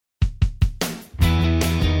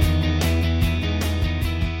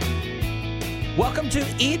Welcome to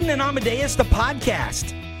Eden and Amadeus, the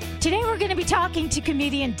podcast. Today we're going to be talking to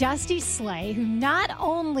comedian Dusty Slay, who not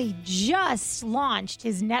only just launched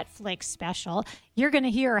his Netflix special, you're going to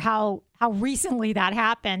hear how recently that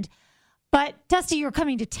happened, but Dusty, you're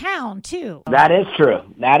coming to town too. That is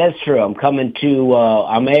true. I'm coming to,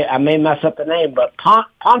 I may mess up the name, but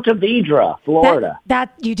Ponte Vedra, Florida.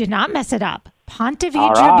 That you did not mess it up. Ponte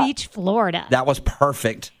Vedra right. Beach, Florida. That was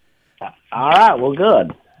perfect. All right, well,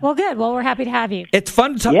 good. Well, good. Well, we're happy to have you. It's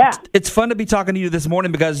fun to Yeah. It's fun to be talking to you this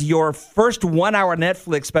morning because your first 1 hour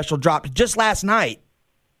Netflix special dropped just last night.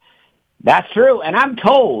 That's true, and I'm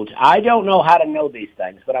told, I don't know how to know these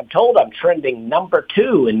things, but I'm told I'm trending number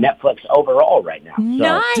 2 in Netflix overall right now. So,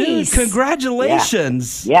 Nice. Dude,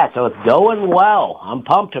 congratulations. Yeah, so it's going well. I'm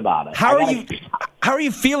pumped about it. How are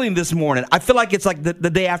you feeling this morning? I feel like it's like the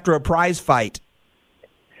day after a prize fight.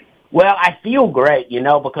 Well, I feel great,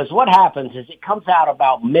 because what happens is it comes out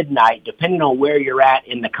about midnight, depending on where you're at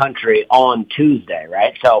in the country on Tuesday,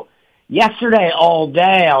 right? So yesterday all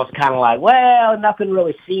day I was kind of like, well, nothing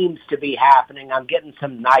really seems to be happening. I'm getting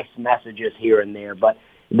some nice messages here and there, but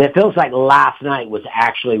it feels like last night was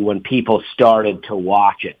actually when people started to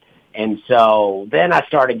watch it. And so then I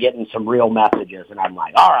started getting some real messages, and I'm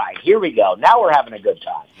like, all right, here we go. Now we're having a good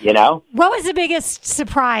time, What was the biggest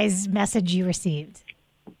surprise message you received?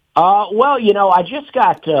 Well, I just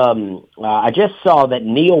got, I just saw that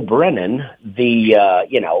Neil Brennan,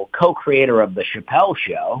 the, co-creator of the Chappelle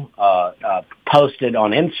Show, posted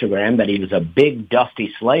on Instagram that he was a big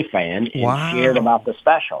Dusty Slay fan and shared about the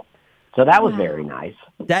special. So that was very nice.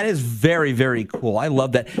 That is very, very cool. I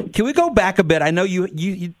love that. Can we go back a bit? I know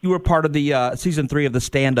you were part of the season 3 of the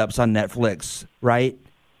stand-ups on Netflix, right?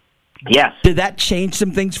 Yes. Did that change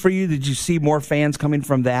some things for you? Did you see more fans coming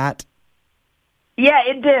from that? Yeah,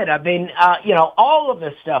 it did. I mean, all of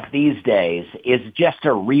this stuff these days is just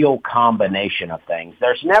a real combination of things.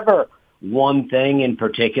 There's never one thing in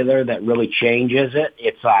particular that really changes it.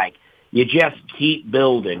 It's like you just keep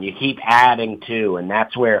building, you keep adding to, and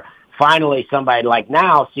that's where finally somebody like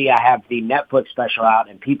now, I have the Netflix special out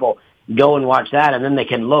and people go and watch that, and then they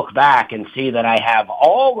can look back and see that I have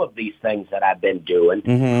all of these things that I've been doing.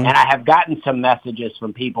 Mm-hmm. And I have gotten some messages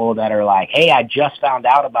from people that are like, hey, I just found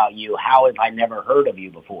out about you. How have I never heard of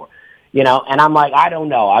you before? And I'm like, I don't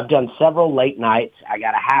know. I've done several late nights. I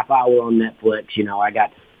got a half hour on Netflix. I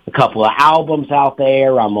got a couple of albums out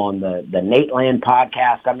there. I'm on the Nate Land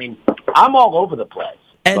podcast. I mean, I'm all over the place.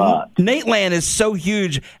 And Nate Land is so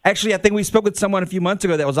huge. Actually, I think we spoke with someone a few months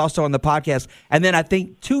ago that was also on the podcast. And then I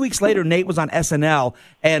think 2 weeks later, Nate was on SNL,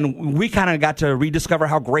 and we kind of got to rediscover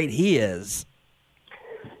how great he is.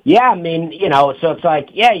 Yeah, I mean, so it's like,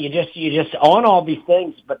 yeah, you just on all these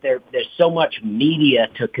things, but there's so much media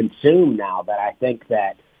to consume now that I think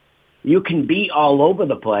that you can be all over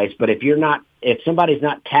the place, but if somebody's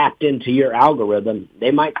not tapped into your algorithm,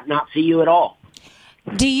 they might not see you at all.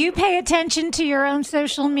 Do you pay attention to your own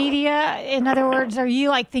social media? In other words, are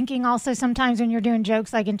you thinking also sometimes when you're doing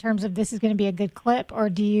jokes, in terms of this is going to be a good clip, or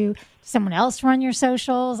does someone else run your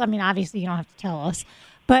socials? I mean, obviously you don't have to tell us,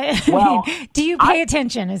 but do you pay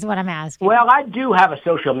attention is what I'm asking. Well, I do have a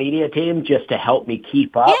social media team just to help me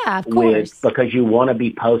keep up because you want to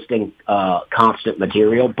be posting constant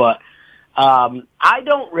material, but I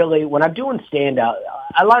don't really, when I'm doing stand-up,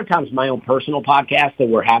 a lot of times my own personal podcast that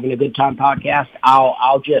we're having a good time podcast,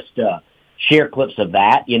 I'll just share clips of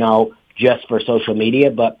that, just for social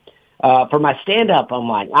media. But for my stand-up, I'm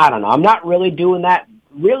like, I don't know. I'm not really doing that.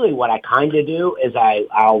 Really what I kind of do is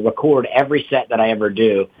I'll record every set that I ever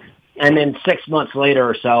do. And then 6 months later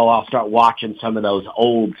or so, I'll start watching some of those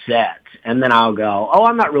old sets. And then I'll go, oh,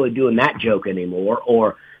 I'm not really doing that joke anymore.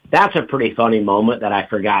 Or that's a pretty funny moment that I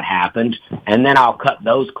forgot happened. And then I'll cut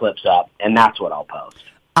those clips up, and that's what I'll post.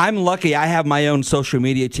 I'm lucky I have my own social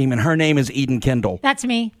media team, and her name is Eden Kendall. That's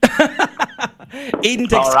me. Eden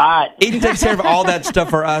takes care of all that stuff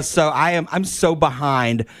for us, so I'm so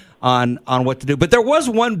behind on what to do. But there was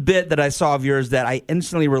one bit that I saw of yours that I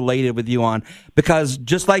instantly related with you on, because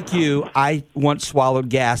just like you, I once swallowed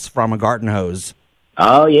gas from a garden hose.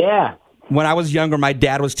 Oh, yeah. When I was younger, my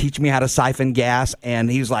dad was teaching me how to siphon gas, and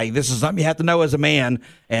he's like, this is something you have to know as a man,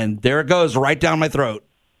 and there it goes, right down my throat.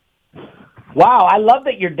 Wow, I love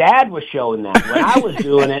that your dad was showing that. When I was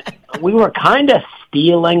doing it, we were kind of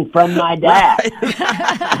stealing from my dad.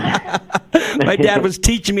 My dad was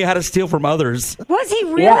teaching me how to steal from others. Was he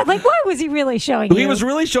really? Yeah. Why was he really showing you? He was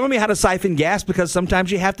really showing me how to siphon gas, because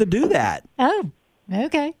sometimes you have to do that. Oh,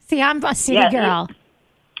 okay. See, I'm a city girl.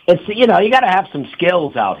 It's, you got to have some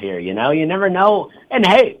skills out here, you never know. And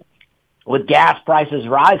hey, with gas prices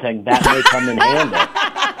rising, that may come in handy.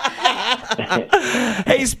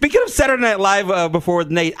 Hey, speaking of Saturday Night Live before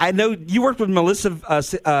with Nate, I know you worked with Melissa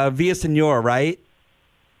Villasenor, right?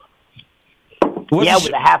 With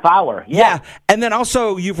a half hour. Yeah. And then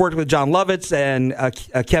also you've worked with John Lovitz and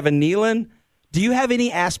Kevin Nealon. Do you have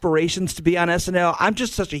any aspirations to be on SNL? I'm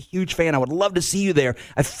just such a huge fan. I would love to see you there.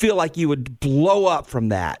 I feel like you would blow up from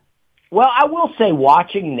that. Well, I will say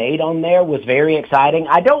watching Nate on there was very exciting.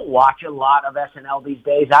 I don't watch a lot of SNL these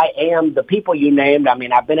days. I am the people you named. I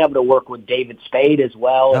mean, I've been able to work with David Spade as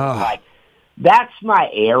well. That's my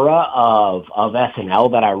era of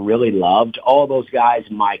SNL that I really loved. All those guys,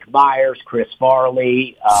 Mike Myers, Chris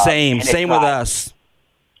Farley. Same with us.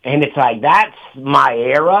 And it's like, that's my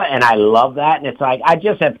era, and I love that. And it's like, I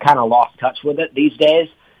just have kind of lost touch with it these days.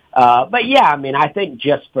 But yeah, I mean, I think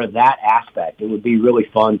just for that aspect, it would be really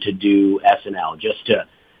fun to do SNL, just to,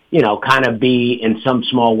 kind of be in some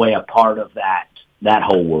small way a part of that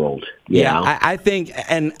whole world. Yeah, I think,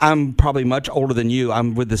 and I'm probably much older than you.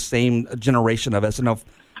 I'm with the same generation of SNL,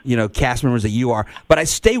 cast members that you are. But I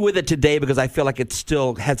stay with it today because I feel like it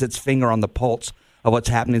still has its finger on the pulse of what's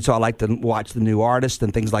happening. So I like to watch the new artists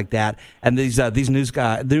and things like that. And these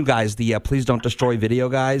new guys, the Please Don't Destroy video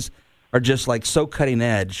guys, are just like so cutting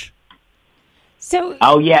edge. So.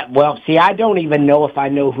 Oh yeah, well, see, I don't even know if I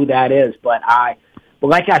know who that is, but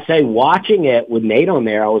like I say, watching it with Nate on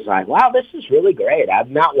there, I was like, wow, this is really great.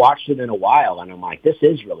 I've not watched it in a while, and I'm like, this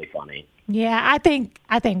is really funny. Yeah, I think.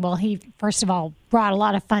 Well, he first of all brought a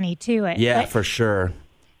lot of funny to it. Yeah, for sure.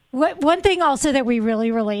 One thing also that we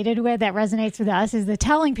really related with that resonates with us is the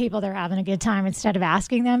telling people they're having a good time instead of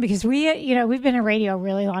asking them, because we've been in radio a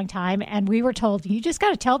really long time, and we were told, you just got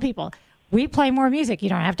to tell people we play more music. You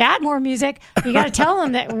don't have to add more music. You got to tell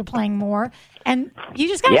them that we're playing more, and you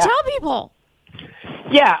just got to tell people.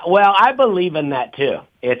 Yeah, well, I believe in that too.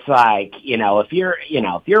 It's like,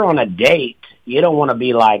 if you're on a date, you don't want to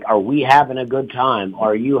be like, are we having a good time?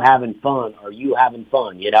 Are you having fun? Are you having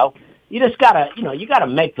fun? You just gotta, you gotta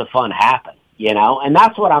make the fun happen, and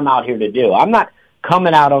that's what I'm out here to do. I'm not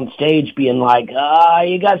coming out on stage being like,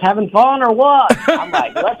 you guys having fun or what? I'm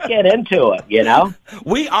like, let's get into it,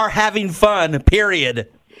 We are having fun,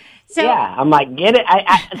 period. So, yeah, I'm like, get it.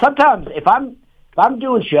 I sometimes if I'm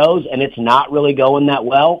doing shows and it's not really going that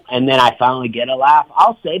well, and then I finally get a laugh,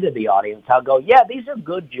 I'll say to the audience, I'll go, yeah, these are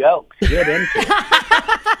good jokes. Get into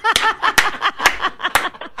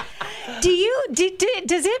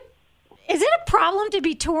it. Is it a problem to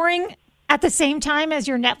be touring at the same time as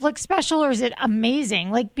your Netflix special, or is it amazing?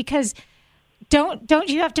 Like, because don't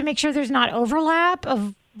you have to make sure there's not overlap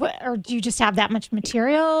or do you just have that much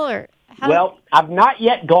material, or? Well, I've not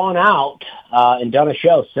yet gone out and done a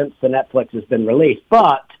show since the Netflix has been released,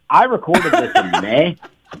 but I recorded this in May.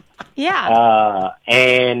 Yeah.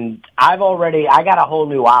 And I got a whole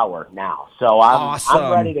new hour now, so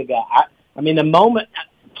I'm ready to go. The moment,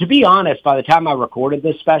 to be honest, by the time I recorded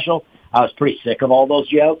this special, I was pretty sick of all those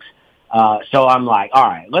jokes. So I'm like, all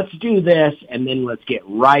right, let's do this, and then let's get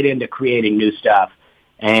right into creating new stuff.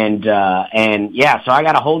 And yeah, so I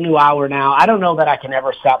got a whole new hour now. I don't know that I can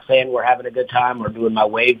ever stop saying we're having a good time or doing my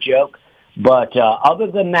wave joke, but other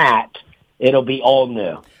than that, it'll be all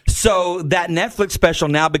new. So that Netflix special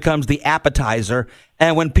now becomes the appetizer,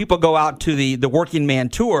 and when people go out to the Working Man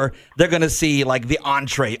tour, they're going to see like the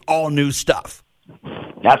entree, all new stuff.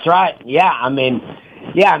 That's right. Yeah,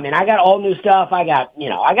 I got all new stuff. I got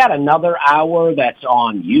another hour that's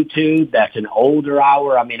on YouTube. That's an older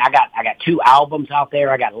hour. I got 2 albums out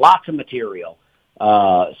there. I got lots of material.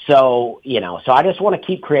 So I just want to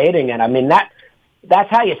keep creating it. That's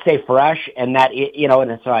how you stay fresh. And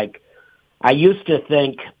and it's like, I used to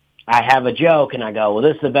think I have a joke and I go, well,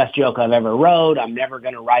 this is the best joke I've ever wrote. I'm never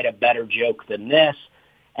going to write a better joke than this.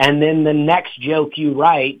 And then the next joke you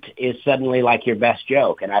write is suddenly like your best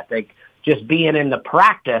joke. And I think just being in the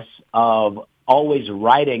practice of always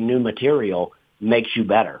writing new material makes you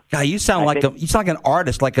better. God, you sound like an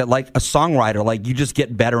artist, like a songwriter. Like you just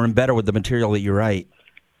get better and better with the material that you write.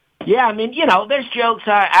 Yeah, there's jokes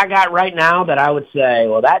I got right now that I would say,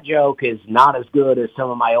 well, that joke is not as good as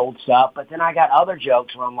some of my old stuff. But then I got other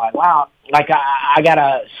jokes where I'm like, wow, like I got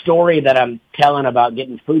a story that I'm telling about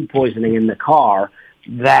getting food poisoning in the car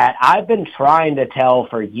that I've been trying to tell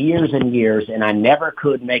for years and years, and I never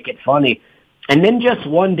could make it funny. And then just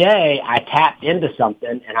one day, I tapped into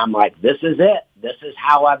something, and I'm like, this is it. This is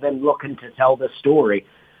how I've been looking to tell this story.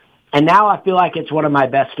 And now I feel like it's one of my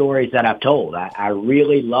best stories that I've told. I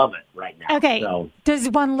really love it right now. Okay. So, does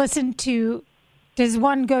one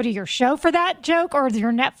go to your show for that joke or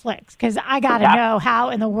your Netflix? Because I got to know how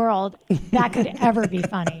in the world that could ever be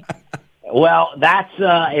funny. Well, that's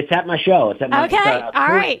it's at my show. It's at my all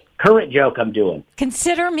right. current joke I'm doing.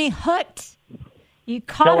 Consider me hooked. You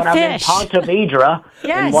caught so when a fish. I'm in Ponte Vedra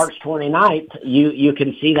on March 29th, you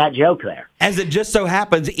can see that joke there. As it just so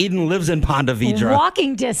happens, Eden lives in Ponte Vedra.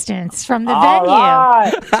 Walking distance from the All venue.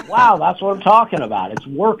 Right. Wow, that's what I'm talking about. It's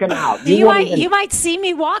working out. You might see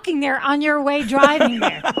me walking there on your way driving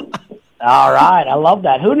there. All right. I love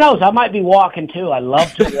that. Who knows? I might be walking, too. I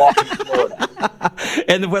love to walk in Florida.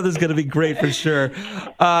 And the weather's going to be great for sure.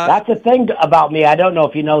 That's the thing about me. I don't know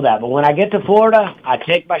if you know that, but when I get to Florida, I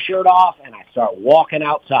take my shirt off and I start walking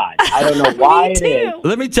outside. I don't know why it is.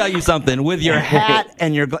 Let me tell you something. With your hat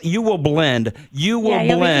and you will blend. You will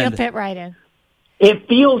blend. You'll fit right in. It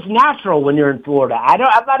feels natural when you're in Florida.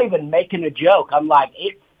 I'm not even making a joke. I'm like,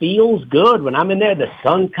 it feels good when I'm in there. The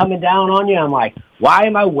sun's coming down on you. I'm like, why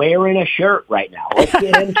am I wearing a shirt right now? Let's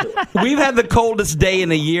get into it. We've had the coldest day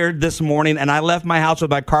in a year this morning, and I left my house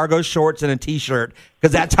with my cargo shorts and a T-shirt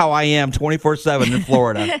because that's how I am 24/7 in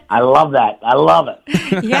Florida. I love that. I love it.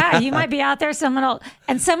 Yeah, you might be out there. Someone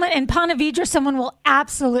in Ponte Vedra, someone will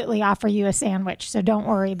absolutely offer you a sandwich. So don't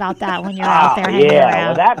worry about that when you're out there hanging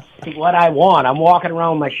around. Well, that's what I want. I'm walking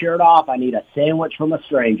around with my shirt off. I need a sandwich from a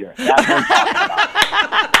stranger. That's what I'm talking about.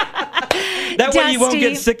 That way you won't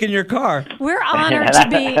get sick in your car. We are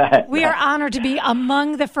honored to be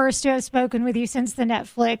among the first to have spoken with you since the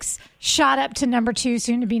Netflix shot up to number 2,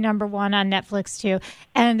 soon to be number 1 on Netflix too.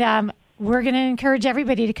 And we're going to encourage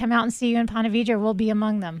everybody to come out and see you in Ponte Vedra. We'll be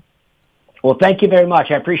among them. Well, thank you very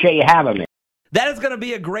much. I appreciate you having me. That is going to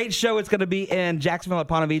be a great show. It's going to be in Jacksonville at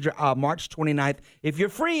Ponte Vedra, March 29th. If you're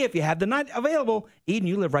free, if you have the night available, Eden,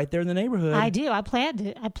 you live right there in the neighborhood. I do. I plan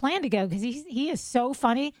to go because he is so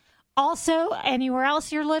funny. Also, anywhere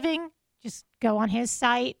else you're living, just go on his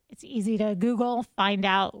site. It's easy to Google, find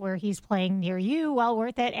out where he's playing near you. Well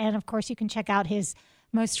worth it. And, of course, you can check out his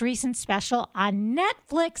most recent special on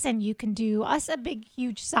Netflix, and you can do us a big,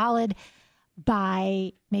 huge solid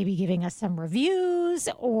by maybe giving us some reviews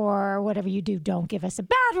or whatever you do. Don't give us a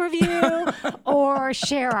bad review or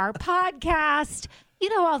share our podcast. You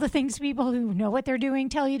know, all the things people who know what they're doing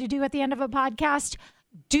tell you to do at the end of a podcast.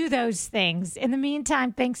 Do those things. In the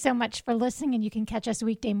meantime, thanks so much for listening, and you can catch us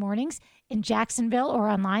weekday mornings in Jacksonville or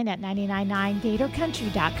online at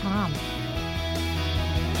 999gatorcountry.com.